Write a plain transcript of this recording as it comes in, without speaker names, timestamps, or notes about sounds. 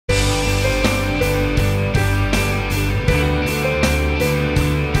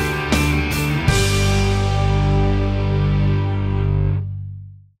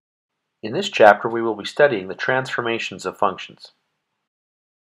In this chapter, we will be studying the transformations of functions.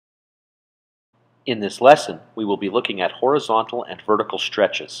 In this lesson, we will be looking at horizontal and vertical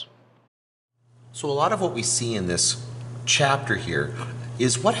stretches. So a lot of what we see in this chapter here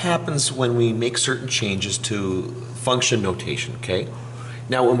is what happens when we make certain changes to function notation, okay?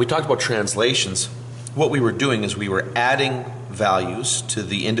 Now, when we talked about translations, what we were doing is we were adding values to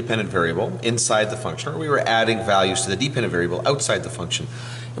the independent variable inside the function, or we were adding values to the dependent variable outside the function.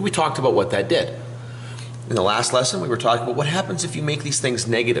 And we talked about what that did. In the last lesson, we were talking about what happens if you make these things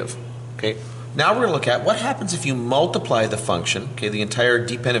negative, okay? Now we're going to look at what happens if you multiply the function, okay, the entire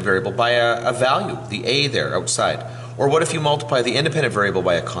dependent variable, by a value, the a there outside. Or what if you multiply the independent variable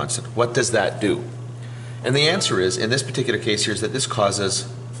by a constant? What does that do? And the answer is, in this particular case here, is that this causes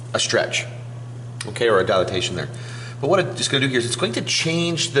a stretch, okay, or a dilatation there. But what it's going to do here is it's going to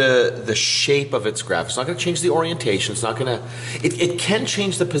change the shape of its graph. It's not going to change the orientation. It's not going to, it can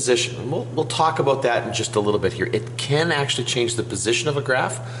change the position. And we'll talk about that in just a little bit here. It can actually change the position of a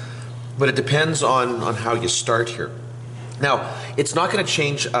graph, but it depends on how you start here. Now, it's not going to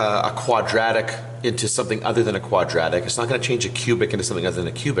change a quadratic into something other than a quadratic. It's not going to change a cubic into something other than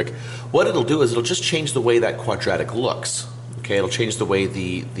a cubic. What it'll do is it'll just change the way that quadratic looks. Okay, it'll change the way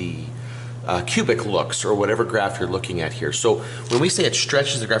the cubic looks, or whatever graph you're looking at here. So when we say it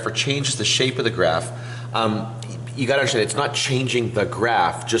stretches the graph or changes the shape of the graph, you got to understand it's not changing the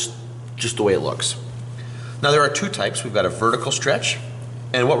graph, just the way it looks. Now there are two types. We've got a vertical stretch,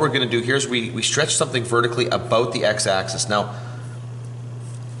 and what we're going to do here is we stretch something vertically about the x-axis. Now,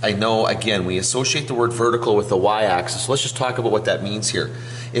 I know, again, we associate the word vertical with the y-axis, so let's just talk about what that means here.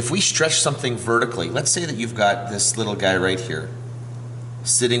 If we stretch something vertically, let's say that you've got this little guy right here,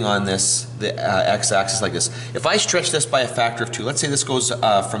 sitting on the x-axis like this. If I stretch this by a factor of 2, let's say this goes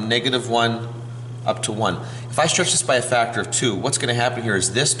from -1 up to 1. If I stretch this by a factor of 2, what's going to happen here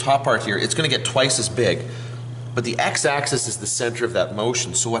is this top part here, it's going to get twice as big. But the x-axis is the center of that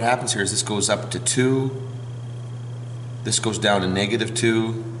motion. So what happens here is this goes up to 2, this goes down to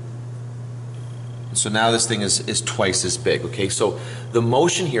 -2. So now this thing is twice as big, okay? So the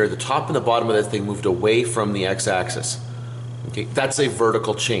motion here, the top and the bottom of that thing moved away from the x-axis. Okay, that's a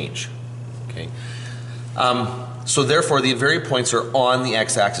vertical change. Okay, so therefore the invariant points are on the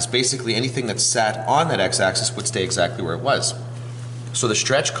x-axis. Basically, anything that sat on that x-axis would stay exactly where it was. So the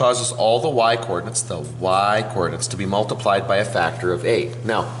stretch causes all the y-coordinates, to be multiplied by a factor of a.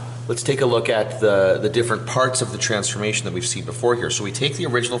 Now, let's take a look at the different parts of the transformation that we've seen before here. So we take the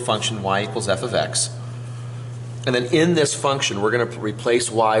original function y equals f of x, and then in this function we're going to replace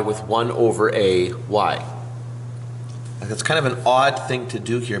y with 1 over a y. That's kind of an odd thing to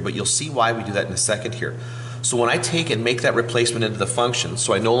do here, but you'll see why we do that in a second here. So when I take and make that replacement into the function,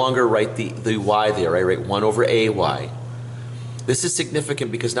 so I no longer write the y there, I write 1 over a y. This is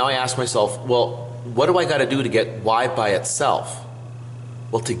significant because now I ask myself, well, what do I got to do to get y by itself?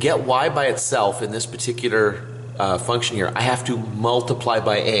 Well, to get y by itself in this particular function here, I have to multiply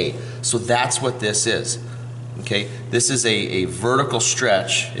by a. So that's what this is. Okay, this is a vertical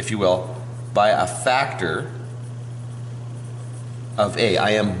stretch, if you will, by a factor of a.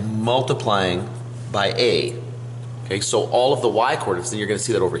 I am multiplying by a. Okay, so all of the y-coordinates, and you're going to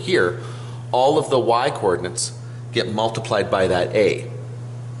see that over here, all of the y-coordinates get multiplied by that a.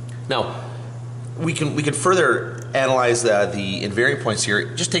 Now, we can further analyze the invariant points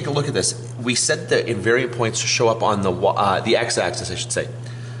here. Just take a look at this. We set the invariant points to show up on the x-axis, I should say.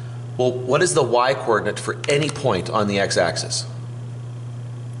 Well, what is the y-coordinate for any point on the x-axis?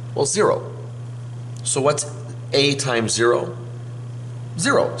 Well, 0. So what's a times 0?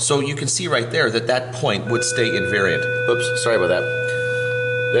 0. So you can see right there that that point would stay invariant. Oops, sorry about that.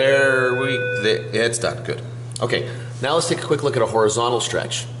 It's done. Good. Okay, now let's take a quick look at a horizontal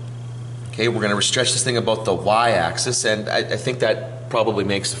stretch. Okay, we're going to stretch this thing about the y-axis, and I think that probably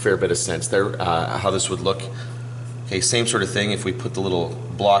makes a fair bit of sense there, how this would look. Okay, same sort of thing if we put the little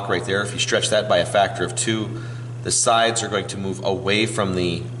block right there. If you stretch that by a factor of 2, the sides are going to move away from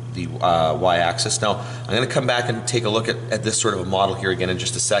the y-axis. Now, I'm going to come back and take a look at this sort of a model here again in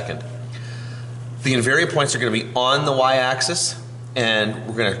just a second. The invariant points are going to be on the y-axis, and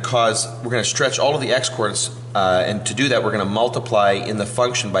we're going to stretch all of the x-coordinates, and to do that we're going to multiply in the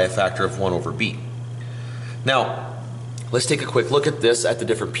function by a factor of 1 over b. Now, let's take a quick look at this, at the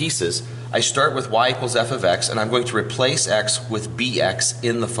different pieces. I start with y equals f of x, and I'm going to replace x with bx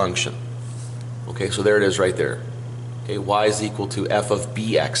in the function. Okay, so there it is right there. Okay, y is equal to f of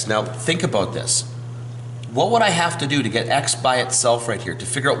bx. Now think about this. What would I have to do to get x by itself right here, to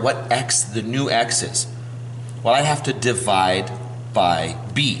figure out what x, the new x is? Well, I have to divide by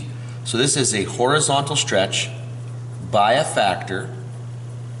b. So this is a horizontal stretch by a factor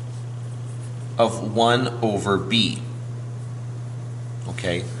of 1 over b.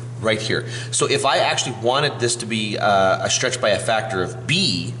 Okay, right here. So if I actually wanted this to be a stretch by a factor of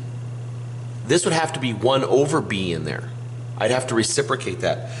b, this would have to be 1 over b in there. I'd have to reciprocate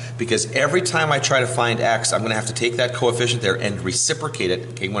that, because every time I try to find x, I'm going to have to take that coefficient there and reciprocate it,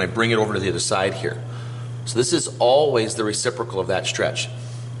 okay, when I bring it over to the other side here. So this is always the reciprocal of that stretch.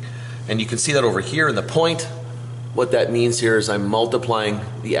 And you can see that over here in the point. What that means here is I'm multiplying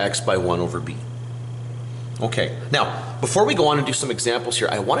the x by 1 over b. Okay, now before we go on and do some examples here,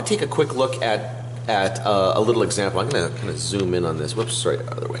 I want to take a quick look at a little example. I'm going to kind of zoom in on this. Whoops, sorry,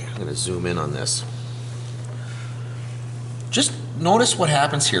 other way. I'm going to zoom in on this. Just notice what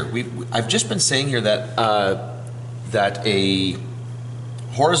happens here. I've just been saying here that that a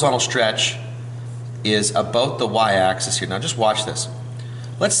horizontal stretch is about the y-axis here. Now just watch this.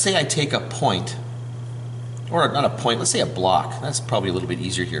 Let's say I take a point, or not a point, let's say a block. That's probably a little bit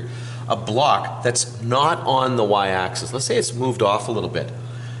easier here. A block that's not on the y-axis. Let's say it's moved off a little bit.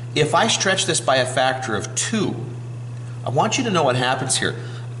 If I stretch this by a factor of 2, I want you to know what happens here.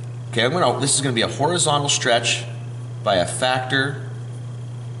 Okay, this is going to be a horizontal stretch by a factor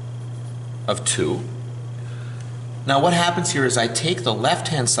of 2. Now what happens here is I take the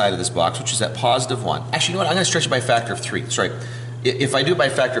left-hand side of this box, which is at positive 1. Actually, you know what? I'm going to stretch it by a factor of 3. Sorry. If I do it by a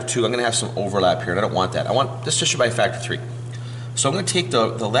factor of 2, I'm going to have some overlap here, and I don't want that. I want this stretch it by a factor of 3. So I'm going to take the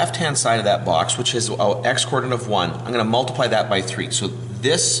left-hand side of that box, which has an x coordinate of 1. I'm going to multiply that by 3. So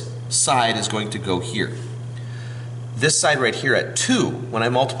this side is going to go here. This side right here at 2, when I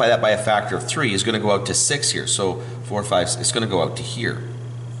multiply that by a factor of 3, is going to go out to 6 here. So 4, 5, it's going to go out to here.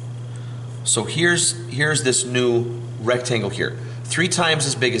 So here's this new rectangle here. 3 times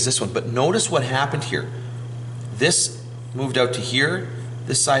as big as this one. But notice what happened here. This moved out to here.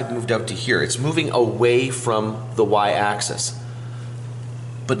 This side moved out to here. It's moving away from the y-axis.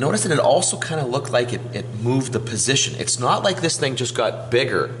 But notice that it also kind of looked like it moved the position. It's not like this thing just got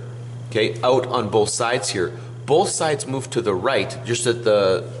bigger, okay, out on both sides here. Both sides moved to the right, just that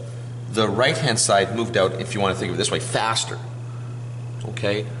the right-hand side moved out, if you want to think of it this way, faster.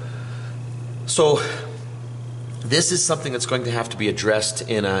 Okay? So this is something that's going to have to be addressed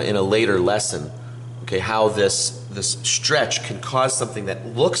in a later lesson. Okay, how this stretch can cause something that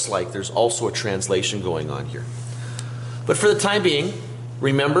looks like there's also a translation going on here. But for the time being,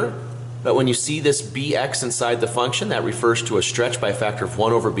 remember that when you see this bx inside the function, that refers to a stretch by a factor of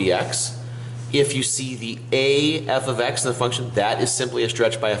 1 over bx. If you see the a f of x in the function, that is simply a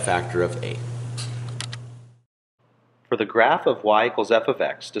stretch by a factor of a. For the graph of y equals f of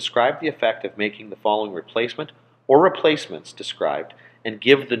x, describe the effect of making the following replacement or replacements described and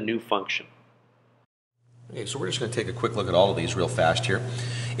give the new function. Okay, so we're just going to take a quick look at all of these real fast here.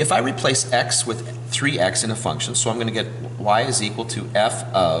 If I replace x with 3x in a function, so I'm going to get y is equal to f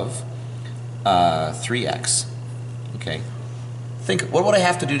of 3x. Okay. Think, what would I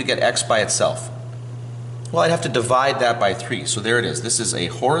have to do to get x by itself? Well, I'd have to divide that by 3. So there it is. This is a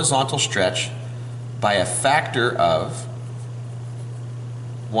horizontal stretch by a factor of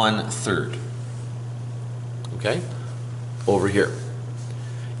 1/3. Okay? Over here.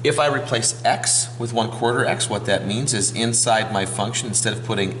 If I replace x with 1/4 x, what that means is inside my function, instead of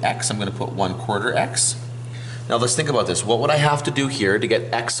putting x, I'm going to put 1/4 x. Now let's think about this. What would I have to do here to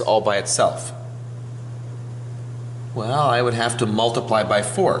get x all by itself? Well, I would have to multiply by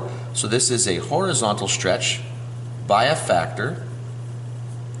 4. So this is a horizontal stretch by a factor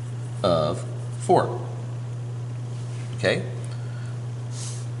of 4. Okay?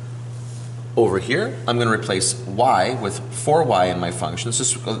 Over here, I'm going to replace y with 4y in my function.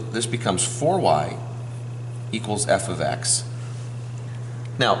 So this becomes 4y equals f of x.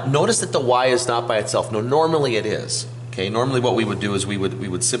 Now, notice that the y is not by itself. No, normally it is. Okay, normally what we would do is we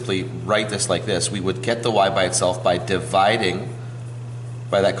would simply write this like this. We would get the y by itself by dividing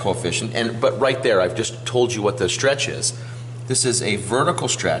by that coefficient. But right there, I've just told you what the stretch is. This is a vertical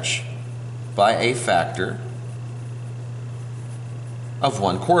stretch by a factor of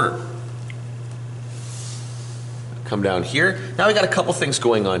 1/4. Come down here. Now we got a couple things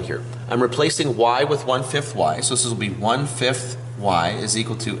going on here. I'm replacing y with 1/5 y. So this will be 1/5 y is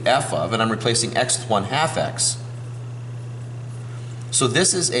equal to f of, and I'm replacing x with 1/2 x. So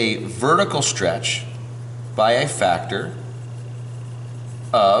this is a vertical stretch by a factor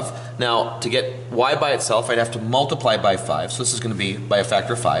of, now to get y by itself, I'd have to multiply by 5. So this is going to be by a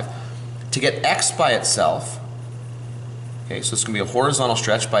factor of 5. To get x by itself, okay, so it's going to be a horizontal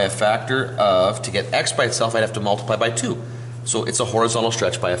stretch by a factor of, to get x by itself, I'd have to multiply by 2. So it's a horizontal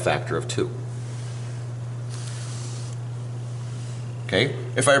stretch by a factor of 2. Okay,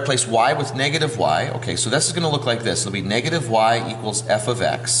 if I replace y with negative y, okay, so this is going to look like this. It'll be negative y equals f of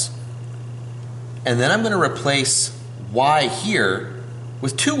x. And then I'm going to replace y here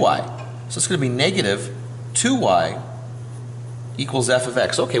with 2y. So it's going to be negative 2y equals f of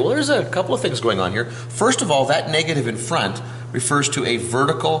x. Okay, well there's a couple of things going on here. First of all, that negative in front refers to a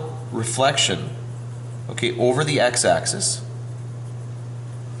vertical reflection, okay, over the x-axis.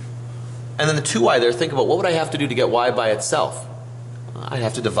 And then the 2y there, think about what would I have to do to get y by itself? I'd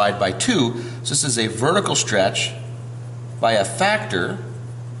have to divide by 2. So this is a vertical stretch by a factor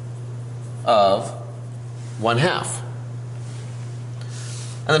of 1/2.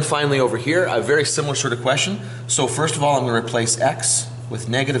 And then finally over here, a very similar sort of question. So first of all, I'm going to replace x with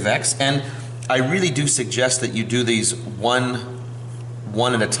negative x. And I really do suggest that you do these one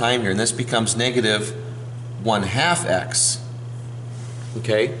at a time here. And this becomes negative 1/2 x.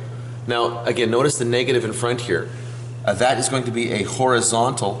 Okay? Now, again, notice the negative in front here. That is going to be a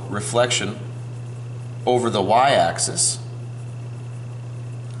horizontal reflection over the y-axis.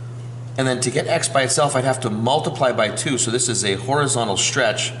 And then to get x by itself, I'd have to multiply by 2. So this is a horizontal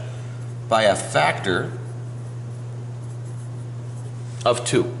stretch by a factor of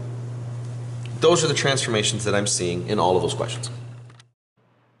 2. Those are the transformations that I'm seeing in all of those questions.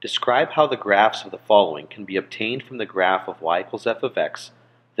 Describe how the graphs of the following can be obtained from the graph of y equals f of x,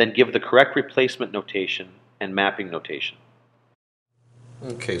 then give the correct replacement notation and mapping notation.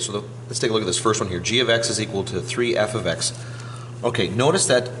 Okay, so let's take a look at this first one here. G of x is equal to 3f of x. Okay, notice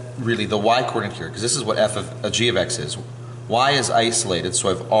that really the y coordinate here, because this is what g of x is. Y is isolated, so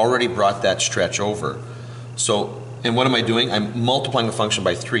I've already brought that stretch over. So, and what am I doing? I'm multiplying the function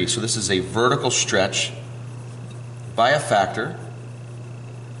by 3. So this is a vertical stretch by a factor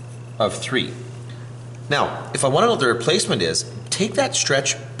of 3. Now, if I want to know what the replacement is, take that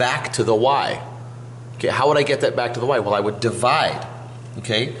stretch back to the y. Okay, how would I get that back to the y? Well, I would divide.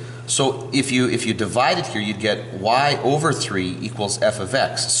 Okay, so if you divide it here, you'd get y over 3 equals f of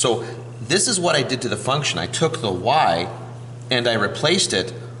x. So this is what I did to the function. I took the y and I replaced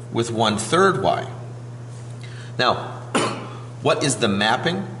it with 1/3 y. Now, what is the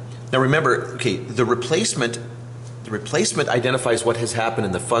mapping? Now remember, okay, the replacement identifies what has happened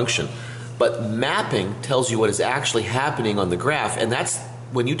in the function, but mapping tells you what is actually happening on the graph, and that's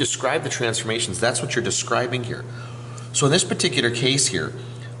when you describe the transformations, that's what you're describing here. So in this particular case here,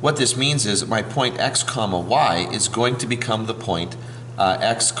 what this means is my point x comma y is going to become the point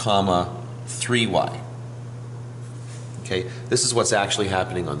x comma 3y. Okay, this is what's actually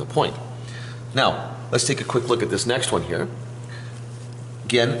happening on the point. Now, let's take a quick look at this next one here.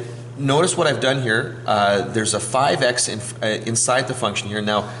 Again, notice what I've done here. There's a 5x inside the function here.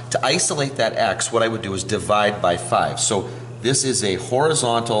 Now, to isolate that x, what I would do is divide by 5. So this is a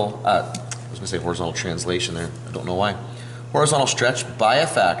horizontal, I was going to say horizontal translation there. I don't know why. Horizontal stretch by a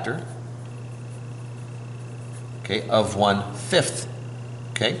factor, okay, of 1/5.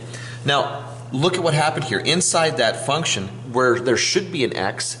 Okay. Now, look at what happened here. Inside that function, where there should be an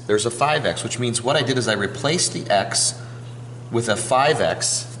x, there's a 5x, which means what I did is I replaced the x with a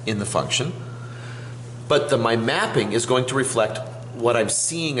 5x in the function, but my mapping is going to reflect what I'm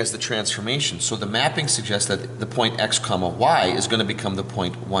seeing as the transformation. So the mapping suggests that the point x comma y is going to become the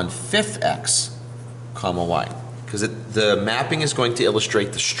point 1/5 x comma y, because the mapping is going to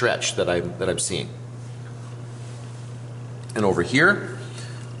illustrate the stretch that I'm seeing. And over here,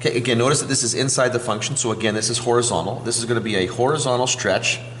 okay, again, notice that this is inside the function. So again, this is horizontal. This is going to be a horizontal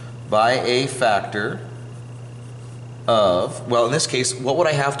stretch by a factor of, well, in this case, what would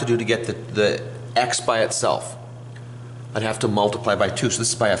I have to do to get the x by itself? I'd have to multiply by 2. So this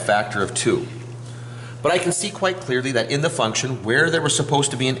is by a factor of 2. But I can see quite clearly that in the function, where there was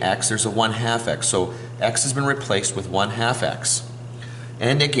supposed to be an x, there's a 1/2 x. So x has been replaced with 1/2 x.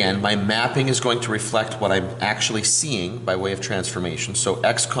 And again, my mapping is going to reflect what I'm actually seeing by way of transformation. So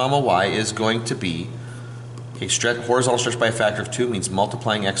x comma y is going to be a horizontal stretch by a factor of 2 means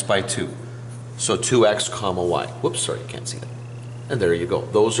multiplying x by 2. So 2x comma y. Whoops, sorry, you can't see that. And there you go.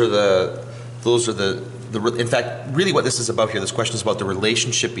 Those are the in fact, really what this is about here, this question is about the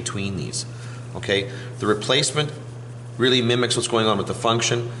relationship between these. Okay? The replacement really mimics what's going on with the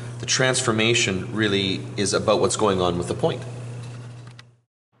function. The transformation really is about what's going on with the point.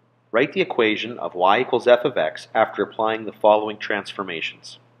 Write the equation of y equals f of x after applying the following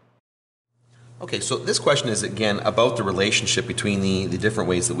transformations. Okay, so this question is again about the relationship between the different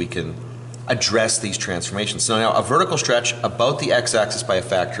ways that we can address these transformations. So now a vertical stretch about the x-axis by a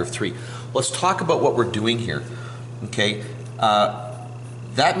factor of 3. Let's talk about what we're doing here. Okay,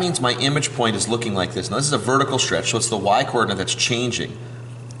 that means my image point is looking like this. Now this is a vertical stretch, so it's the y-coordinate that's changing.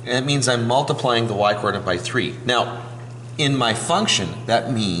 And it means I'm multiplying the y-coordinate by 3. Now, in my function,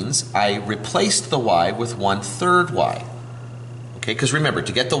 that means I replaced the y with 1/3 y. Okay, because remember,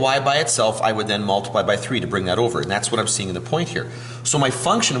 to get the y by itself, I would then multiply by 3 to bring that over, and that's what I'm seeing in the point here. So my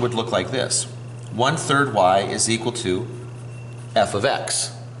function would look like this. 1/3 y is equal to f of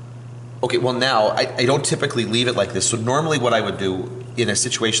x. Okay, well now, I don't typically leave it like this, so normally what I would do in a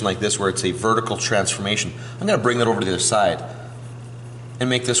situation like this where it's a vertical transformation, I'm going to bring that over to the other side and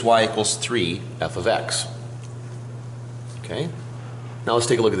make this y equals 3 f of x. Okay, now let's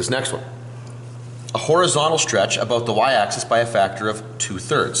take a look at this next one. A horizontal stretch about the y-axis by a factor of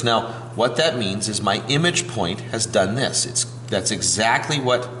 2/3. Now, what that means is my image point has done this. That's exactly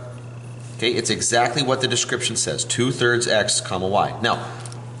what, okay, it's exactly what the description says, 2/3 x comma y. Now,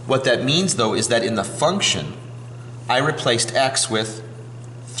 what that means though is that in the function, I replaced x with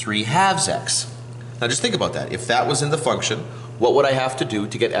 3/2 x. Now just think about that. If that was in the function, what would I have to do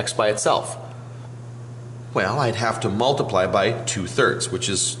to get x by itself? Well, I'd have to multiply by 2/3, which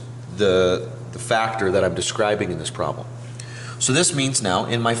is the factor that I'm describing in this problem. So this means now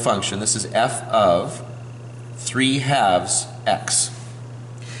in my function, this is f of 3/2 x.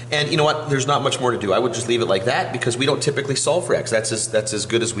 And you know what? There's not much more to do. I would just leave it like that because we don't typically solve for x. That's as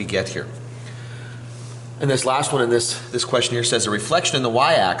good as we get here. And this last one in this question here says a reflection in the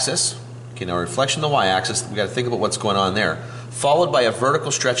y-axis. Okay, now a reflection in the y-axis, we got to think about what's going on there. Followed by a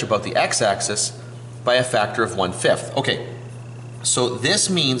vertical stretch about the x-axis by a factor of 1/5. Okay, so this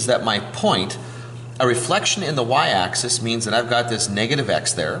means that my point, a reflection in the y-axis means that I've got this negative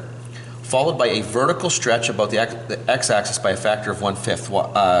x there, followed by a vertical stretch about the x-axis by a factor of 1/5.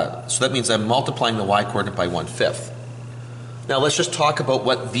 So that means I'm multiplying the y-coordinate by 1/5. Now let's just talk about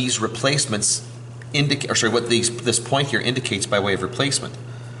what these replacements indicate, or sorry, what this point here indicates by way of replacement.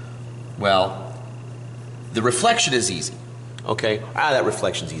 Well, the reflection is easy. Okay, that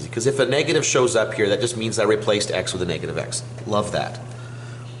reflection's easy, because if a negative shows up here, that just means I replaced x with a negative x. Love that.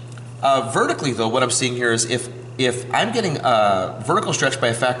 Vertically, though, what I'm seeing here is if I'm getting a vertical stretch by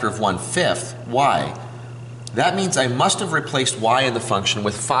a factor of 1/5 y, that means I must have replaced y in the function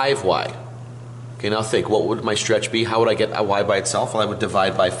with 5y. Okay, now think, what would my stretch be? How would I get a y by itself? Well, I would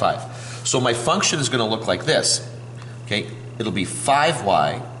divide by 5. So my function is going to look like this. Okay, it'll be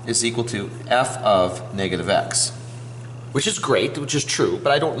 5y is equal to f of negative x. Which is great, which is true,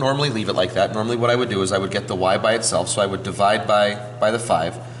 but I don't normally leave it like that. Normally what I would do is I would get the y by itself, so I would divide by the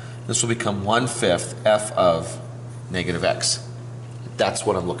 5. This will become 1/5 f of negative x. That's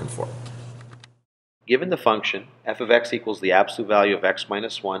what I'm looking for. Given the function f of x equals the absolute value of x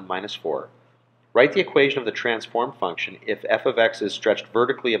minus 1 minus 4, write the equation of the transformed function if f of x is stretched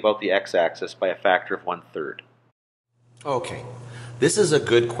vertically about the x-axis by a factor of 1/3. Okay, this is a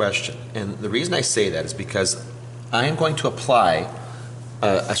good question, and the reason I say that is because I am going to apply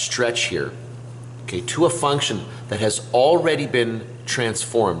a stretch here, okay, to a function that has already been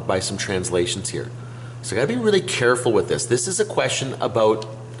transformed by some translations here. So I got to be really careful with this. This is a question about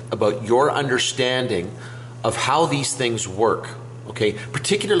your understanding of how these things work, okay,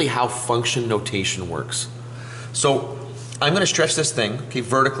 particularly how function notation works. So I'm going to stretch this thing, okay,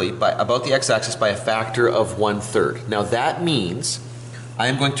 vertically by about the x-axis by a factor of 1/3. Now that means I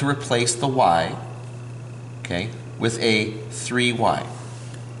am going to replace the y, okay, with a 3y.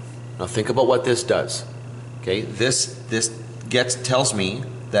 Now think about what this does. Okay, this tells me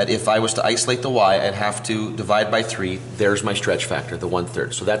that if I was to isolate the y, I'd have to divide by 3. There's my stretch factor, the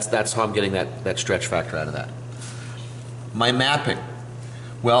 1/3. So that's how I'm getting that stretch factor out of that. My mapping.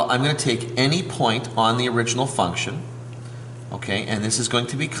 Well, I'm going to take any point on the original function, okay, and this is going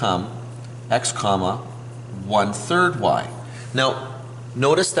to become x comma 1/3 y. Now,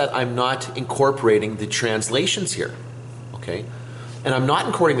 notice that I'm not incorporating the translations here, okay? And I'm not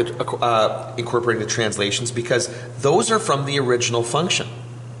incorporating the translations because those are from the original function.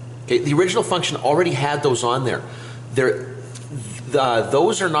 Okay, the original function already had those on there.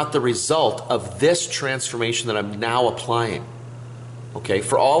 Those are not the result of this transformation that I'm now applying. Okay,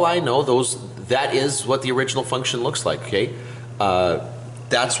 for all I know, that is what the original function looks like, okay?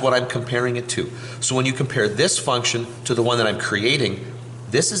 That's what I'm comparing it to. So when you compare this function to the one that I'm creating,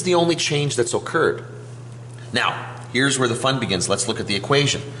 this is the only change that's occurred. Now, here's where the fun begins. Let's look at the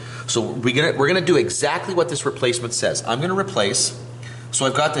equation. So we're gonna do exactly what this replacement says. I'm gonna replace, so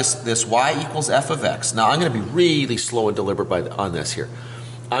I've got this y equals f of x. Now I'm gonna be really slow and deliberate on this here.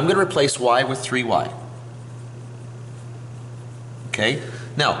 I'm gonna replace y with 3y. Okay?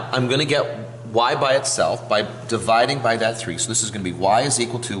 Now, I'm gonna get y by itself by dividing by that 3. So this is gonna be y is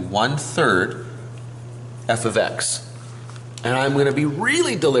equal to 1/3 f of x. And I'm going to be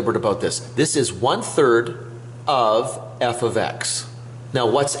really deliberate about this. This is 1/3 of f of x. Now,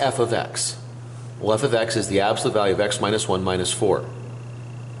 what's f of x? Well, f of x is the absolute value of x minus 1 minus 4.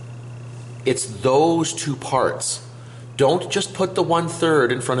 It's those two parts. don't just put the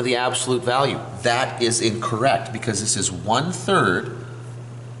 1/3 in front of the absolute value. That is incorrect because this is 1/3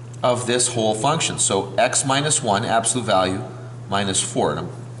 of this whole function. So x minus 1, absolute value, minus 4. And I'm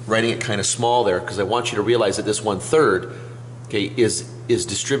writing it kind of small there because I want you to realize that this 1/3, okay, is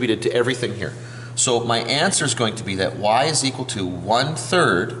distributed to everything here. So my answer is going to be that y is equal to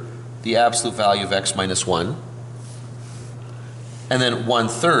 1/3 the absolute value of x minus 1, and then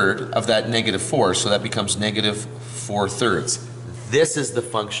 1/3 of that negative 4, so that becomes negative 4/3. This is the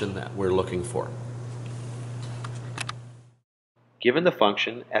function that we're looking for. Given the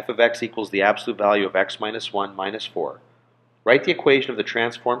function f of x equals the absolute value of x minus 1 minus 4, write the equation of the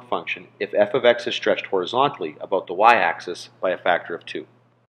transformed function if f of x is stretched horizontally about the y-axis by a factor of 2.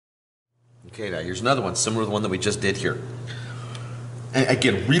 Okay, now here's another one, similar to the one that we just did here. And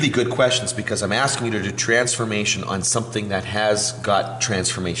again, really good questions because I'm asking you to do transformation on something that has got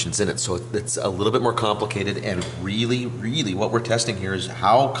transformations in it. So it's a little bit more complicated, and really what we're testing here is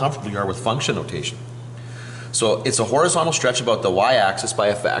how comfortable you are with function notation. So it's a horizontal stretch about the y-axis by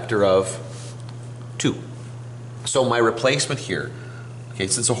a factor of 2. So my replacement here, okay,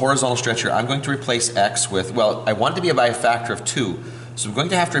 since it's a horizontal stretch here, I'm going to replace x with, well, I want it to be by a factor of 2, so I'm going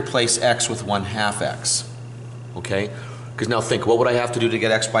to have to replace x with 1/2 x, okay? Because now think, what would I have to do to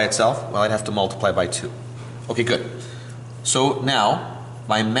get x by itself? Well, I'd have to multiply by 2. Okay, good. So now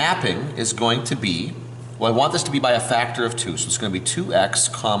my mapping is going to be, well, I want this to be by a factor of 2, so it's going to be 2x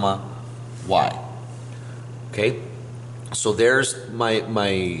comma y. Okay, so there's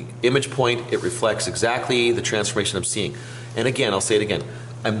my image point. It reflects exactly the transformation I'm seeing. And again, I'll say it again.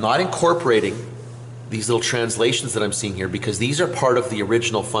 I'm not incorporating these little translations that I'm seeing here because these are part of the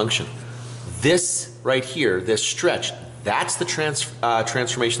original function. This right here, this stretch, that's the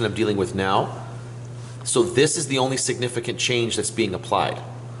transformation that I'm dealing with now. So this is the only significant change that's being applied.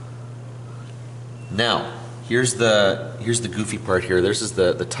 Now, here's the goofy part here. This is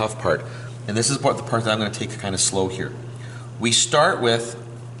the tough part. And this is the part that I'm going to take kind of slow here. We start with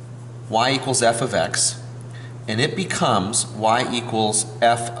y equals f of x, and it becomes y equals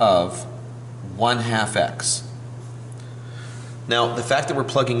f of 1/2 x. Now, the fact that we're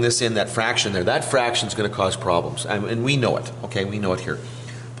plugging this in, that fraction there, that fraction is going to cause problems. And we know it, okay? We know it here.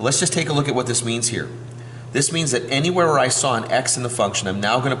 But let's just take a look at what this means here. This means that anywhere where I saw an x in the function, I'm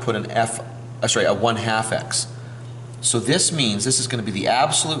now going to put a 1/2 x. So this means this is going to be the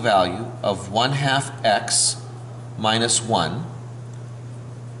absolute value of 1/2 x minus 1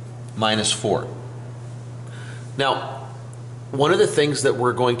 minus 4. Now, one of the things that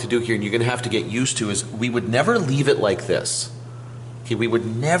we're going to do here, and you're going to have to get used to, is we would never leave it like this. Okay, we would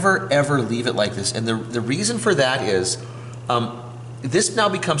never ever leave it like this. And the reason for that is this now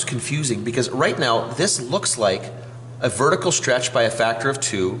becomes confusing because right now this looks like a vertical stretch by a factor of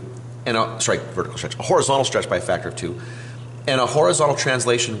 2, and a horizontal stretch by a factor of 2, and a horizontal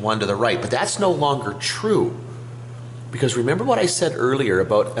translation 1 to the right. But that's no longer true because remember what I said earlier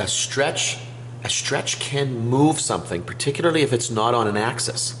about a stretch. A stretch can move something, particularly if it's not on an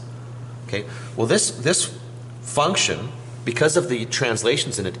axis. Okay. Well, this function, because of the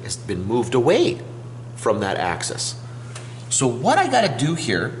translations in it, has been moved away from that axis. So what I got to do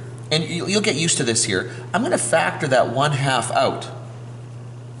here, and you'll get used to this here, I'm going to factor that 1/2 out.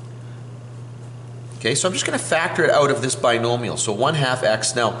 Okay, so I'm just going to factor it out of this binomial. So 1/2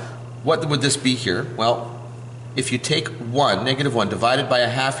 x. Now, what would this be here? Well, if you take 1, negative 1, divided by a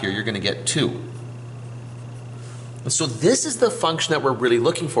half here, you're going to get 2. And so this is the function that we're really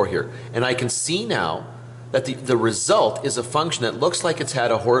looking for here. And I can see now that the result is a function that looks like it's had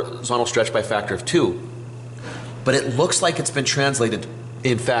a horizontal stretch by a factor of 2, but it looks like it's been translated,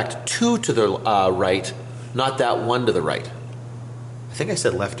 in fact, 2 to the right, not that 1 to the right. I think I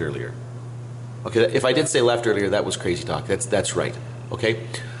said left earlier. Okay, if I did say left earlier, that was crazy talk. That's right. Okay.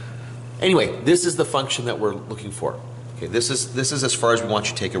 Anyway, this is the function that we're looking for. Okay, this is as far as we want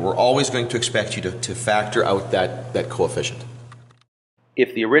you to take it. We're always going to expect you to factor out that coefficient.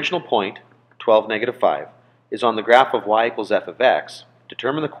 If the original point, 12, negative 5, is on the graph of y equals f of x,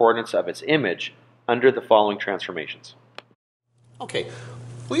 determine the coordinates of its image under the following transformations. Okay,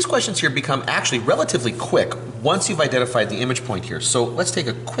 well, these questions here become actually relatively quick once you've identified the image point here. So let's take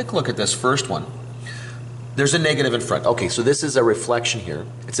a quick look at this first one. There's a negative in front. Okay, so this is a reflection here.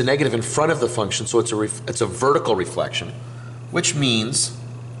 It's a negative in front of the function, so it's a vertical reflection, which means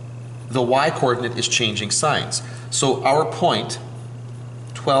the y-coordinate is changing signs. So our point,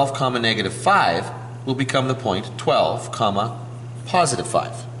 12 comma negative 5, will become the point 12 comma positive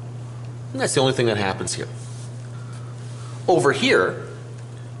 5. And that's the only thing that happens here. Over here,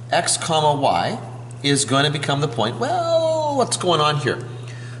 x comma y is going to become the point, well, what's going on here?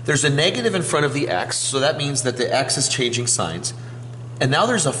 There's a negative in front of the x, so that means that the x is changing signs. And now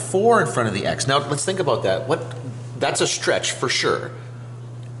there's a 4 in front of the x. Now let's think about that. That's a stretch for sure.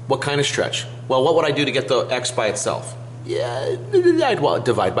 What kind of stretch? Well, what would I do to get the x by itself? Yeah, I'd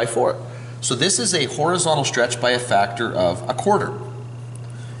divide by 4. So this is a horizontal stretch by a factor of a quarter.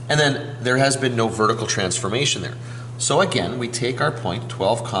 And then there has been no vertical transformation there. So again, we take our point,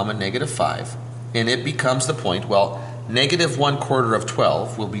 12 comma negative 5, and it becomes the point, well, negative 1/4 of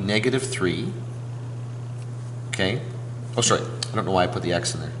 12 will be negative 3. Okay. Oh, sorry. I don't know why I put the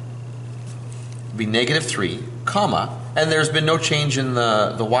x in there. It'll be negative 3, comma, and there's been no change in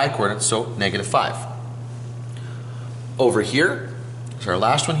the y coordinates, so negative 5. Over here, so our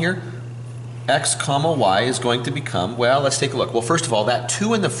last one here, x comma y is going to become, well, let's take a look. Well, first of all, that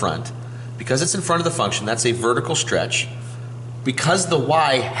 2 in the front, because it's in front of the function, that's a vertical stretch. Because the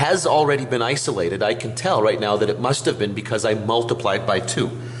y has already been isolated, I can tell right now that it must have been because I multiplied by 2.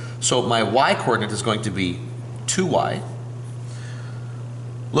 So my y coordinate is going to be 2y.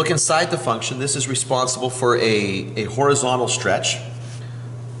 Look inside the function. This is responsible for a horizontal stretch.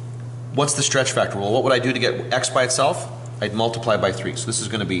 What's the stretch factor? Well, what would I do to get x by itself? I'd multiply by 3. So this is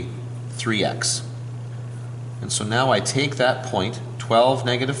going to be 3x. And so now I take that point, 12,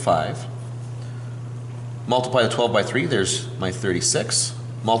 negative 5, multiply the 12 by 3, there's my 36,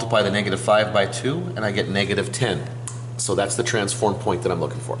 multiply the negative 5 by 2, and I get negative 10. So that's the transform point that I'm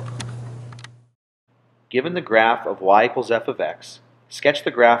looking for. Given the graph of y equals f of x, sketch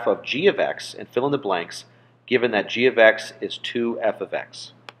the graph of g of x and fill in the blanks, given that g of x is 2f of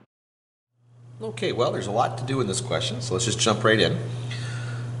x. Okay, well, there's a lot to do in this question, so let's just jump right in.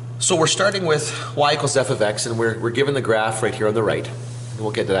 So we're starting with y equals f of x, and we're given the graph right here on the right. And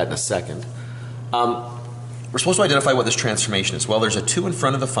we'll get to that in a second. We're supposed to identify what this transformation is. Well, there's a 2 in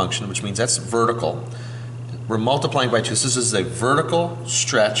front of the function, which means that's vertical. We're multiplying by 2. So this is a vertical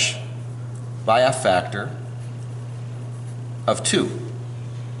stretch by a factor of 2.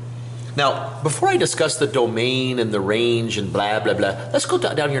 Now, before I discuss the domain and the range and blah, blah, blah, let's go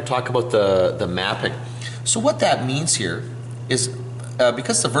down here and talk about the mapping. So what that means here is,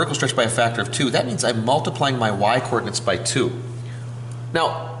 because it's a vertical stretch by a factor of 2, that means I'm multiplying my y coordinates by 2.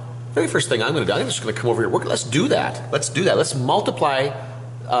 Now, very first thing I'm going to do, I'm just going to come over here. Let's do that. Let's multiply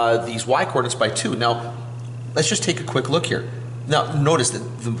these y coordinates by 2. Now, let's just take a quick look here. Now, notice that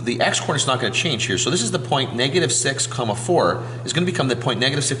the x coordinate is not going to change here. So this is the point negative 6 comma 4 is going to become the point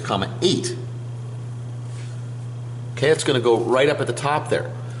negative 6 comma 8. Okay, it's going to go right up at the top there.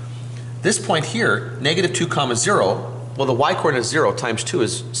 This point here, negative 2 comma 0, well, the y coordinate is 0 times 2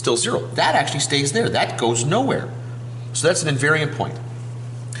 is still 0. That actually stays there. That goes nowhere. So that's an invariant point.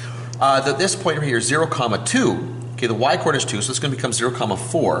 This point right here, 0 comma 2, okay, the y coordinate is 2, so it's going to become 0 comma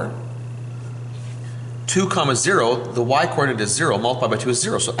 4. 2 comma 0, the y coordinate is 0, multiplied by 2 is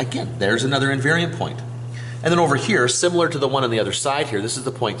 0. So again, there's another invariant point. And then over here, similar to the one on the other side here, this is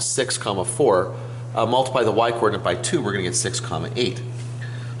the point 6 comma 4. Multiply the y coordinate by 2, we're going to get 6 comma 8.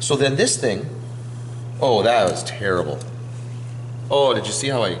 So then this thing, oh, that was terrible. Oh, did you see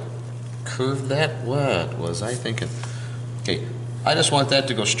how I curved that? What was I thinking? Okay, I just want that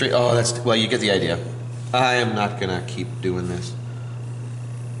to go straight. Oh, well, you get the idea. I am not going to keep doing this.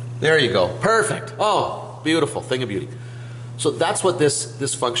 There you go. Perfect. Oh, beautiful. Thing of beauty. So that's what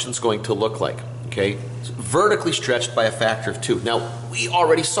this function's going to look like. Okay? It's vertically stretched by a factor of 2. Now, we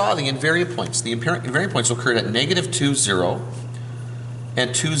already saw the invariant points. The invariant points occurred at negative 2, 0,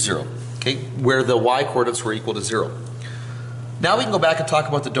 and 2, 0. Okay? Where the y coordinates were equal to 0. Now we can go back and talk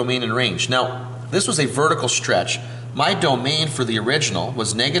about the domain and range. Now, this was a vertical stretch. My domain for the original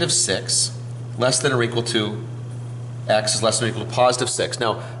was negative 6, less than or equal to x is less than or equal to positive 6.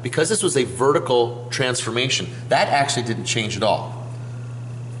 Now, because this was a vertical transformation, that actually didn't change at all.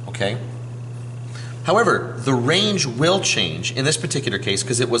 Okay? However, the range will change in this particular case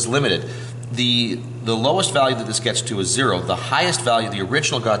because it was limited. The lowest value that this gets to is 0. The highest value the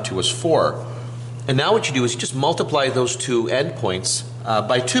original got to was 4. And now what you do is you just multiply those two endpoints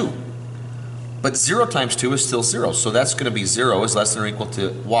by 2. But 0 times 2 is still 0. So that's going to be 0 is less than or equal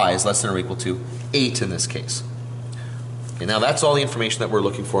to y is less than or equal to 8 in this case. Okay, now that's all the information that we're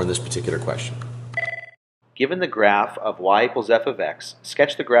looking for in this particular question. Given the graph of y equals f of x,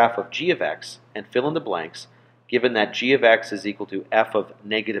 sketch the graph of g of x and fill in the blanks, given that g of x is equal to f of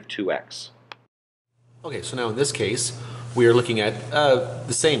negative 2x. Okay, so now in this case, we are looking at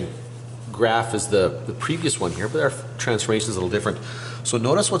the same graph as the previous one here, but our transformation is a little different. So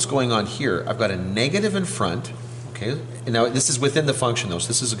notice what's going on here. I've got a negative in front, okay? And now this is within the function though, so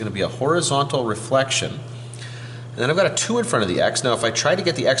this is going to be a horizontal reflection. And then I've got a 2 in front of the x. Now if I try to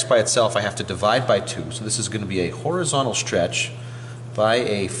get the x by itself, I have to divide by 2. So this is going to be a horizontal stretch by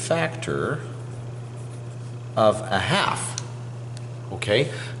a factor of a half.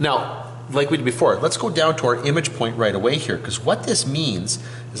 Okay? Now, like we did before, let's go down to our image point right away here, because what this means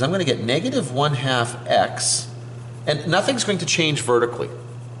is I'm going to get negative 1/2 x, and nothing's going to change vertically.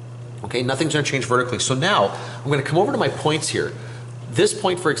 Okay, nothing's going to change vertically. So now I'm going to come over to my points here. This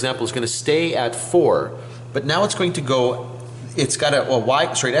point, for example, is going to stay at 4, but now it's going to go, it's got an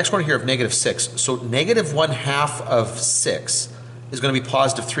x coordinate here of negative 6. So negative 1/2 of 6 is going to be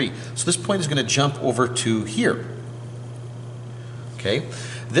positive 3. So this point is going to jump over to here. Okay,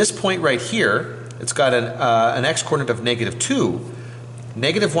 this point right here, it's got an x coordinate of negative 2.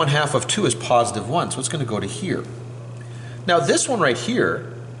 Negative 1/2 of 2 is positive 1, so it's going to go to here. Now this one right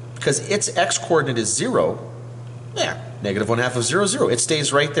here, because its x coordinate is 0, negative 1/2 of 0, 0. It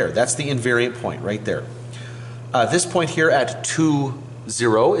stays right there. That's the invariant point right there. This point here at 2,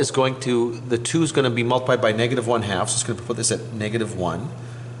 0 is going to, the 2 is going to be multiplied by negative 1/2, so it's going to put this at negative 1.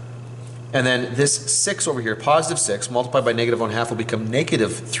 And then this 6 over here, positive 6, multiplied by negative 1/2 will become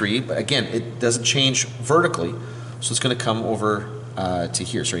negative 3. But again, it doesn't change vertically, so it's going to come over to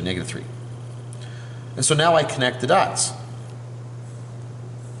here, sorry, negative 3. And so now I connect the dots.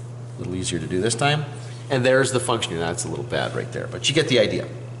 A little easier to do this time. And there's the function here. That's a little bad right there, but you get the idea.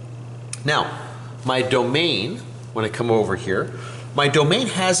 Now, my domain, when I come over here, my domain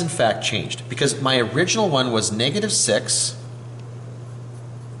has in fact changed, because my original one was negative 6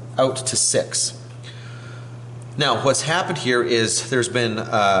 out to 6. Now, what's happened here is there's been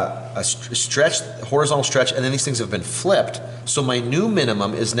a stretch, horizontal stretch, and then these things have been flipped. So my new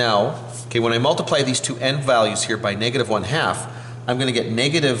minimum is now, okay, when I multiply these two end values here by negative 1/2, I'm going to get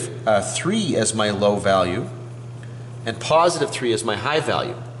negative 3 as my low value and positive 3 as my high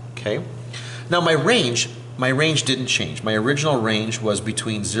value. Okay. Now my range didn't change. My original range was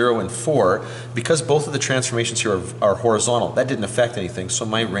between 0 and 4. Because both of the transformations here are horizontal, that didn't affect anything, so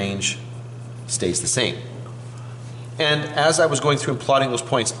my range stays the same. And as I was going through and plotting those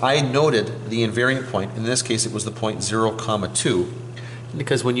points, I noted the invariant point. In this case, it was the point 0, 2.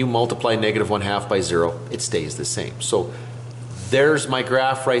 Because when you multiply negative 1/2 by 0, it stays the same. So there's my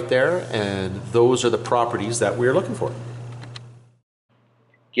graph right there, and those are the properties that we're looking for.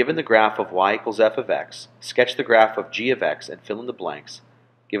 Given the graph of y equals f of x, sketch the graph of g of x and fill in the blanks,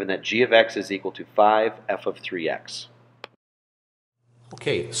 given that g of x is equal to 5 f of 3x.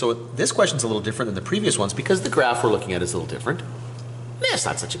 Okay, so this question's a little different than the previous ones because the graph we're looking at is a little different. It's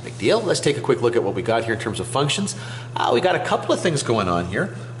not such a big deal. Let's take a quick look at what we got here in terms of functions. We got a couple of things going on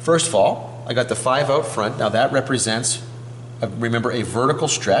here. First of all, I got the 5 out front. Now that represents, remember, a vertical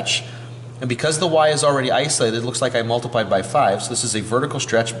stretch. And because the y is already isolated, it looks like I multiplied by 5. So this is a vertical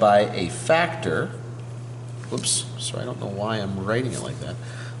stretch by a factor. Whoops, sorry, I don't know why I'm writing it like that.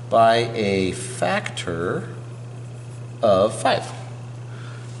 By a factor of 5.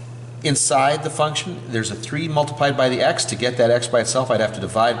 Inside the function, there's a 3 multiplied by the x. To get that x by itself, I'd have to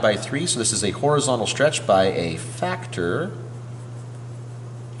divide by 3. So this is a horizontal stretch by a factor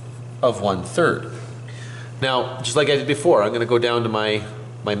of 1/3. Now, just like I did before, I'm going to go down to my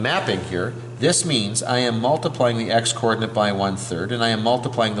mapping here. This means I am multiplying the x coordinate by 1/3 and I am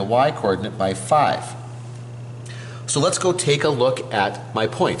multiplying the y coordinate by 5. So let's go take a look at my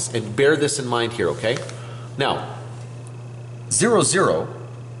points and bear this in mind here, okay? Now, 0, 0,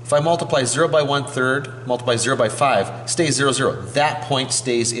 if I multiply 0 by 1/3, multiply 0 by 5, stays 0, 0. That point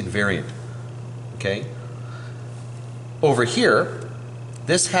stays invariant, okay? Over here,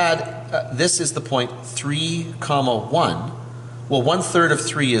 this is the point 3, 1. Well, 1/3 of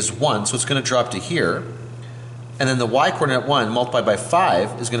 3 is 1, so it's going to drop to here. And then the y coordinate 1 multiplied by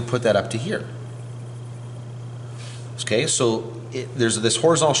 5 is going to put that up to here. Okay, so there's this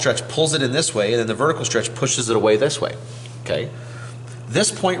horizontal stretch pulls it in this way, and then the vertical stretch pushes it away this way. Okay,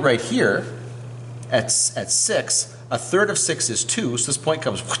 this point right here at 6, 1/3 of 6 is 2, so this point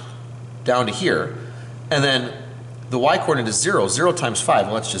comes down to here. And then the y coordinate is 0. 0 times 5,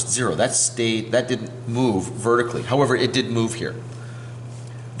 well, that's just 0. That didn't move vertically. However, it did move here.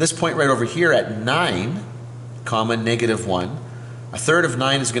 This point right over here at 9, negative 1. 1/3 of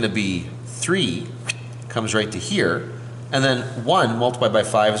 9 is going to be 3, comes right to here. And then 1 multiplied by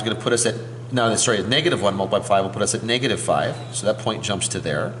 5 is going to put us at, negative 1 multiplied by 5 will put us at negative 5. So that point jumps to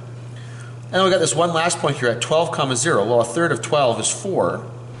there. And then we've got this one last point here at 12, 0. Well, 1/3 of 12 is 4.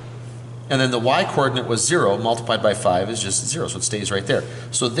 And then the y coordinate was 0 multiplied by 5 is just 0, so it stays right there.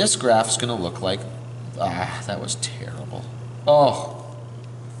 So this graph is going to look like, that was terrible. Oh.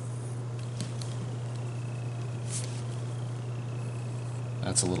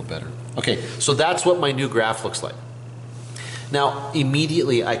 That's a little better. Okay, so that's what my new graph looks like. Now,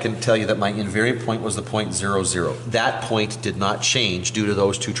 immediately I can tell you that my invariant point was the point 0, 0. That point did not change due to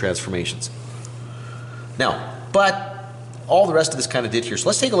those two transformations. Now, but all the rest of this kind of did here. So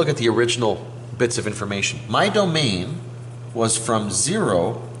let's take a look at the original bits of information. My domain was from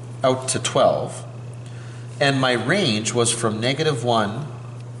 0 out to 12, and my range was from -1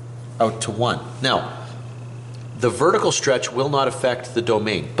 out to 1. Now, the vertical stretch will not affect the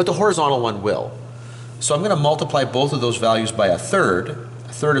domain, but the horizontal one will. So I'm going to multiply both of those values by a third.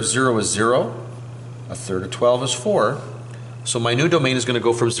 A third of 0 is 0. A third of 12 is 4. So my new domain is going to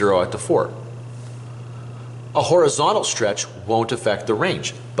go from 0 out to 4. A horizontal stretch won't affect the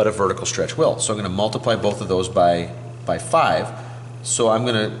range, but a vertical stretch will. So I'm going to multiply both of those by 5. So I'm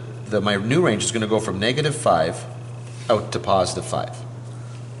going to, my new range is going to go from -5 out to +5.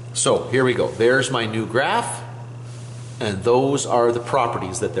 So here we go. There's my new graph, and those are the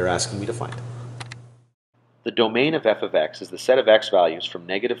properties that they're asking me to find. The domain of f of x is the set of x values from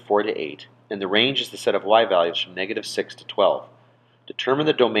 -4 to 8, and the range is the set of y values from -6 to 12. Determine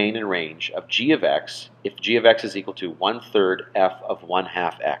the domain and range of g of x if g of x is equal to 1/3 f of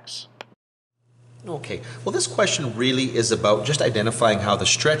 1/2 x. Okay, well this question really is about just identifying how the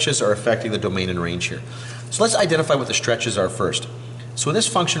stretches are affecting the domain and range here. So let's identify what the stretches are first. So in this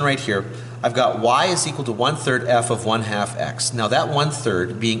function right here, I've got y is equal to 1/3 f of 1/2 x. Now that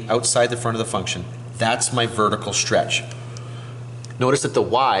 1/3 being outside the front of the function, that's my vertical stretch. Notice that the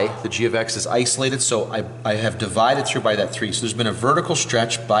y, the g of x, is isolated, so I have divided through by that 3. So there's been a vertical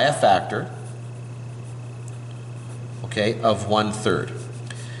stretch by a factor, okay, of 1/3.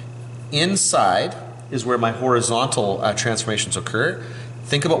 Inside is where my horizontal transformations occur.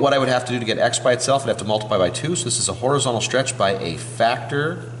 Think about what I would have to do to get x by itself. I'd have to multiply by 2, so this is a horizontal stretch by a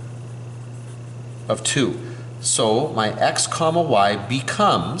factor of 2. So my x comma y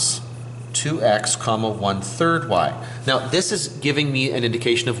becomes 2x comma 1/3 y. Now this is giving me an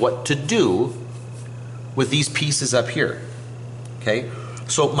indication of what to do with these pieces up here. Okay,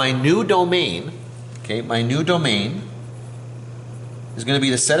 so my new domain, is going to be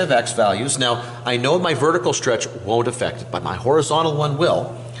the set of x values. Now I know my vertical stretch won't affect it, but my horizontal one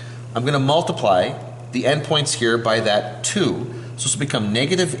will. I'm going to multiply the endpoints here by that 2. So this will become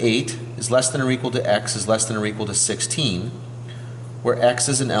 -8 is less than or equal to x is less than or equal to 16. Where x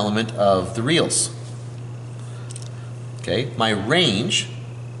is an element of the reals. Okay, my range,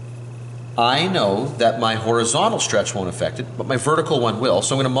 I know that my horizontal stretch won't affect it, but my vertical one will.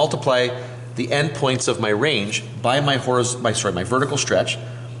 So I'm going to multiply the endpoints of my range by my vertical stretch.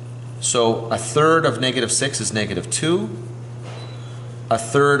 So a third of -6 is -2. A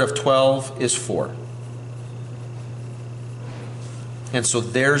third of 12 is 4. And so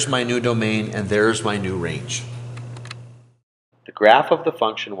there's my new domain, and there's my new range. The graph of the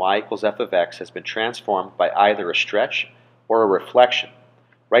function y equals f of x has been transformed by either a stretch or a reflection.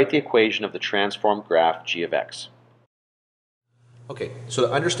 Write the equation of the transformed graph g of x. Okay, so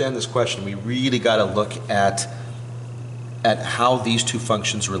to understand this question, we really got to look at how these two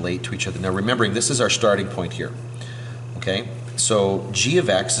functions relate to each other. Now remembering, this is our starting point here. Okay, so g of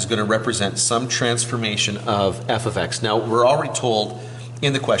x is going to represent some transformation of f of x. Now we're already told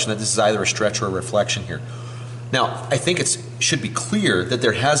in the question that this is either a stretch or a reflection here. Now, I think it should be clear that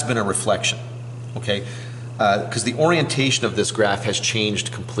there has been a reflection, okay? Because the orientation of this graph has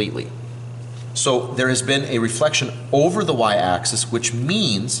changed completely. So there has been a reflection over the y-axis, which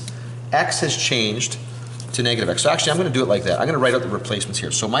means x has changed to -x. So actually, I'm going to do it like that. I'm going to write out the replacements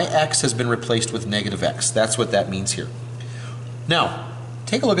here. So my x has been replaced with -x. That's what that means here. Now,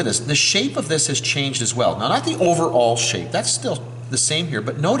 take a look at this. The shape of this has changed as well. Now, not the overall shape. That's still the same here,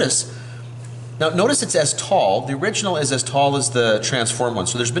 but notice it's as tall. The original is as tall as the transform one,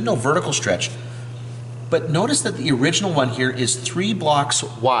 so there's been no vertical stretch. But notice that the original one here is 3 blocks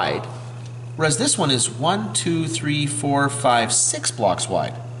wide, whereas this one is 1, 2, 3, 4, 5, 6 blocks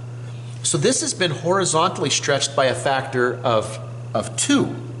wide. So this has been horizontally stretched by a factor of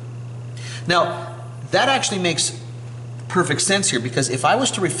 2. Now, that actually makes perfect sense here, because if I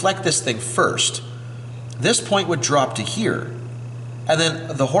was to reflect this thing first, this point would drop to here. And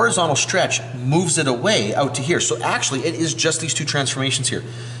then the horizontal stretch moves it away out to here. So actually, it is just these two transformations here.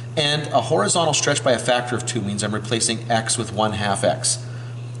 And a horizontal stretch by a factor of 2 means I'm replacing x with 1/2 x.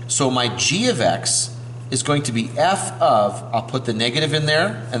 So my g of x is going to be f of, I'll put the negative in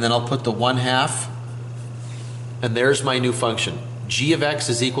there, and then I'll put the 1/2. And there's my new function. G of x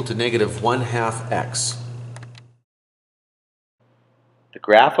is equal to -1/2 x. The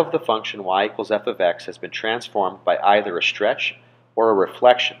graph of the function y equals f of x has been transformed by either a stretch or a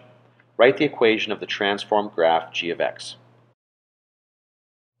reflection. Write the equation of the transformed graph g of x.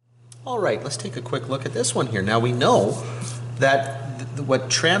 All right, let's take a quick look at this one here. Now we know that what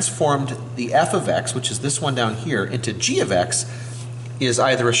transformed the f of x, which is this one down here, into g of x is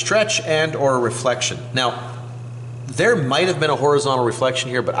either a stretch and or a reflection. Now, there might have been a horizontal reflection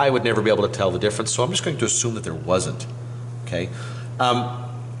here, but I would never be able to tell the difference, so I'm just going to assume that there wasn't. Okay.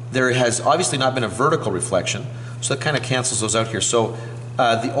 There has obviously not been a vertical reflection, so that kind of cancels those out here. So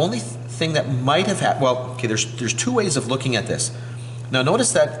the only thing that might have happened, well, okay, there's two ways of looking at this. Now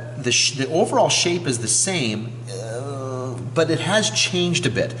notice that the overall shape is the same, but it has changed a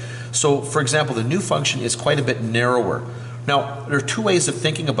bit. So for example, the new function is quite a bit narrower. Now there are two ways of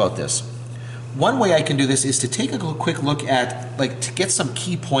thinking about this. One way I can do this is to take a quick look at, like, to get some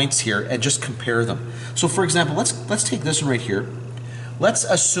key points here and just compare them. So for example, let's take this one right here. Let's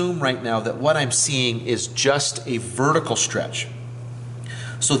assume right now that what I'm seeing is just a vertical stretch.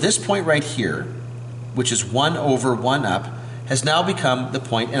 So this point right here, which is 1 over 1 up, has now become the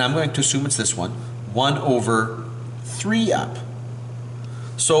point, and I'm going to assume it's this one, 1 over 3 up.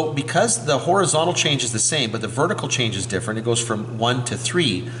 So because the horizontal change is the same, but the vertical change is different, it goes from 1 to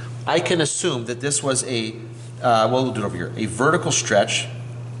 3, I can assume that this was a, well, we'll do it over here, a vertical stretch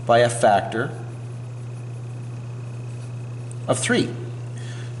by a factor of 3.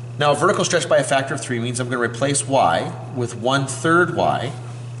 Now, a vertical stretch by a factor of 3 means I'm going to replace y with 1/3 y,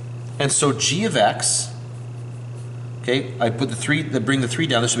 and so g of x, okay, I put the 3, bring the 3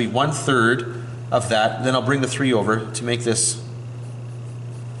 down, this will be 1/3 of that, then I'll bring the 3 over to make this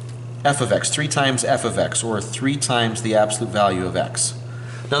f of x, 3 times f of x, or 3 times the absolute value of x.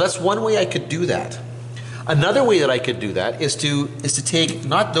 Now that's one way I could do that. Another way that I could do that is to take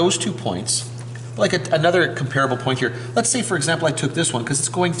not those 2 points, but like another comparable point here. Let's say, for example, I took this one because it's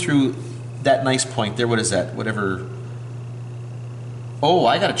going through that nice point there. What is that? Whatever. Oh,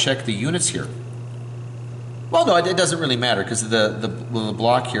 I got to check the units here. Well, no, it doesn't really matter because the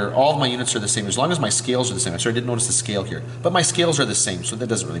block here, all of my units are the same as long as my scales are the same. Sorry, I didn't notice the scale here, but my scales are the same, so that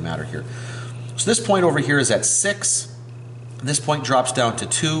doesn't really matter here. So this point over here is at 6. This point drops down to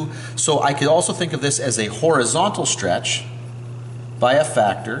 2. So I could also think of this as a horizontal stretch by a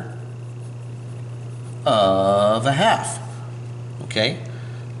factor of a half. Okay?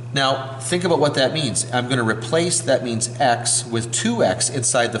 Now, think about what that means. I'm going to replace, that means x, with 2x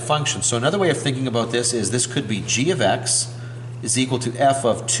inside the function. So another way of thinking about this is this could be g of x is equal to f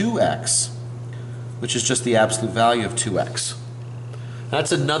of 2x, which is just the absolute value of 2x.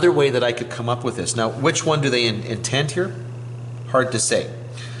 That's another way that I could come up with this. Now, which one do they intend here? Hard to say.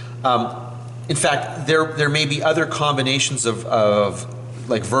 In fact, there may be other combinations of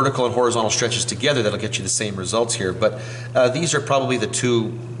like vertical and horizontal stretches together that'll get you the same results here, but these are probably the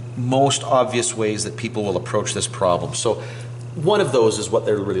two most obvious ways that people will approach this problem. So one of those is what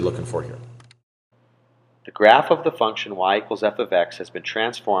they're really looking for here. The graph of the function y equals f of x has been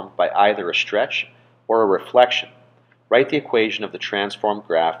transformed by either a stretch or a reflection. Write the equation of the transformed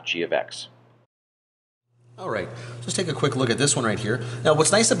graph g of x. All right, let's take a quick look at this one right here. Now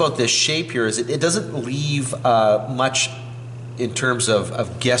what's nice about this shape here is it doesn't leave much in terms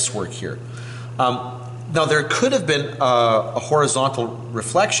of guesswork here. Now there could have been a horizontal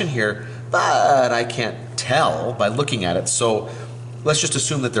reflection here, but I can't tell by looking at it, so let's just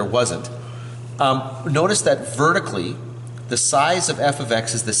assume that there wasn't. Notice that vertically the size of f of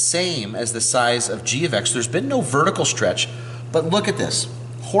x is the same as the size of g of x. There's been no vertical stretch, but look at this.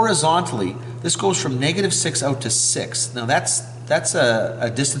 Horizontally, this goes from -6 out to 6. Now that's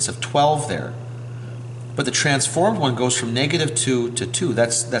a distance of 12 there. But the transformed one goes from -2 to 2.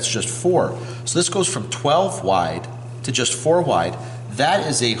 That's just 4. So this goes from 12 wide to just 4 wide. That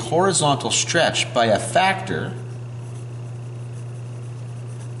is a horizontal stretch by a factor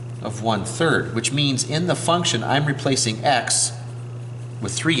of 1/3, which means in the function I'm replacing x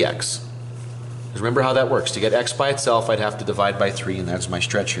with 3x. Remember how that works. To get x by itself, I'd have to divide by 3, and that's my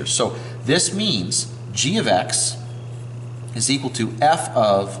stretch here. So this means g of x is equal to f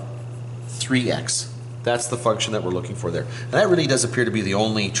of 3x. That's the function that we're looking for there. And that really does appear to be the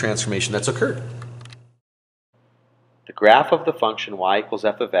only transformation that's occurred. The graph of the function y equals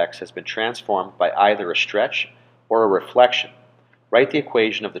f of x has been transformed by either a stretch or a reflection. Write the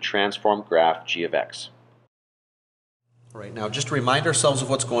equation of the transformed graph g of x. All right, now just to remind ourselves of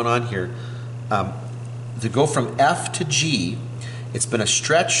what's going on here, to go from f to g, it's been a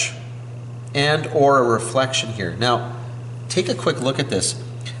stretch and or a reflection here. Now, take a quick look at this.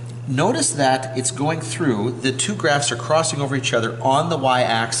 Notice that it's going through, the two graphs are crossing over each other on the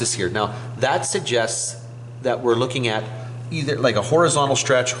y-axis here. Now, that suggests that we're looking at either like a horizontal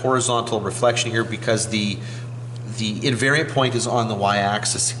stretch, horizontal reflection here, because the invariant point is on the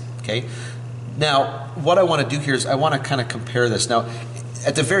y-axis, okay? Now, what I want to do here is I want to kind of compare this. Now,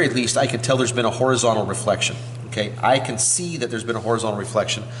 at the very least, I can tell there's been a horizontal reflection, Okay, I can see that there's been a horizontal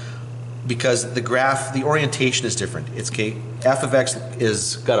reflection because the graph, the orientation is different. It's okay, f of x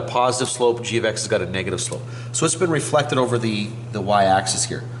is got a positive slope, g of x has got a negative slope. So it's been reflected over the y-axis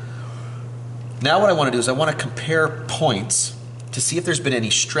here. Now what I want to do is I want to compare points to see if there's been any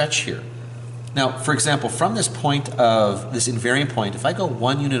stretch here. Now, for example, from this point of this invariant point, if I go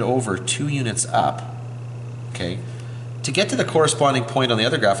 1 unit over, 2 units up, okay, to get to the corresponding point on the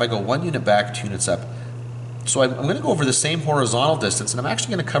other graph, I go 1 unit back, 2 units up. So I'm going to go over the same horizontal distance, and I'm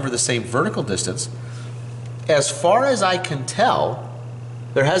actually going to cover the same vertical distance. As far as I can tell,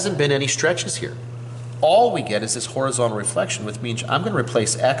 there hasn't been any stretches here. All we get is this horizontal reflection, which means I'm going to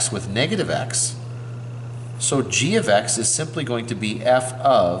replace x with negative x. So g of x is simply going to be f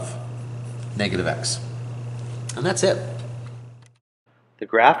of negative x. And that's it. The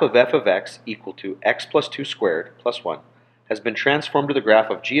graph of f of x equal to x plus 2 squared plus 1 has been transformed to the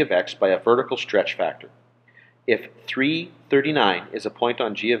graph of g of x by a vertical stretch factor. If 339 is a point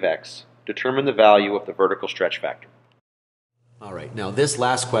on g of x, determine the value of the vertical stretch factor. All right, now this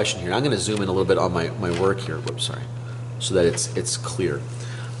last question here, I'm going to zoom in a little bit on my work here, whoops, sorry, so that it's clear.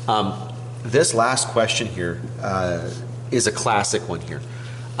 This last question here is a classic one here.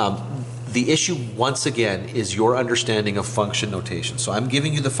 The issue, once again, is your understanding of function notation. So I'm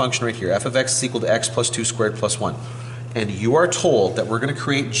giving you the function right here, f of x is equal to x plus 2 squared plus 1. And you are told that we're going to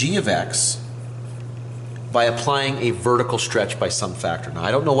create g of x by applying a vertical stretch by some factor. Now,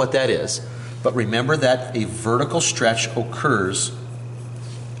 I don't know what that is, but remember that a vertical stretch occurs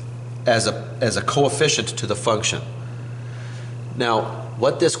as a coefficient to the function. Now,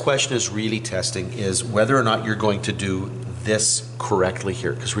 what this question is really testing is whether or not you're going to do this correctly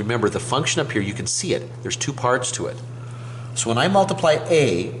here. Because remember, the function up here, you can see it. There's two parts to it. So when I multiply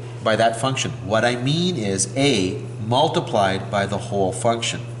a by that function, what I mean is a multiplied by the whole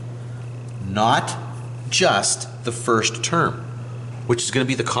function, not just the first term, which is going to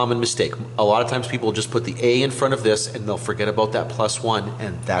be the common mistake. A lot of times people will just put the a in front of this and they'll forget about that plus 1,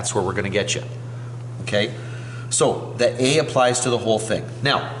 and that's where we're going to get you. Okay? So the a applies to the whole thing.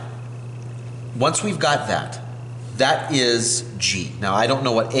 Now, once we've got that, that is g. Now, I don't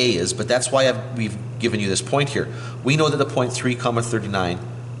know what a is, but that's why we've given you this point here. We know that the point 3, 39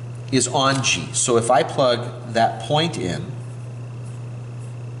 is on g. So if I plug that point in,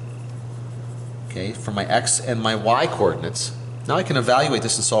 okay, for my x and my y coordinates, now I can evaluate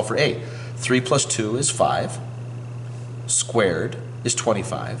this and solve for a. 3 plus 2 is 5, squared is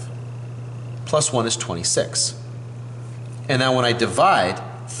 25, plus 1 is 26. And now when I divide,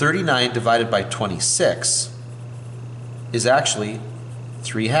 39 divided by 26 is actually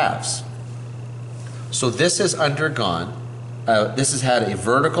 3/2. So this has undergone, this has had a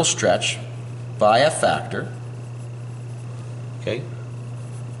vertical stretch by a factor, okay,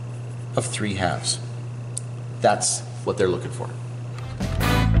 of 3/2. That's what they're looking for.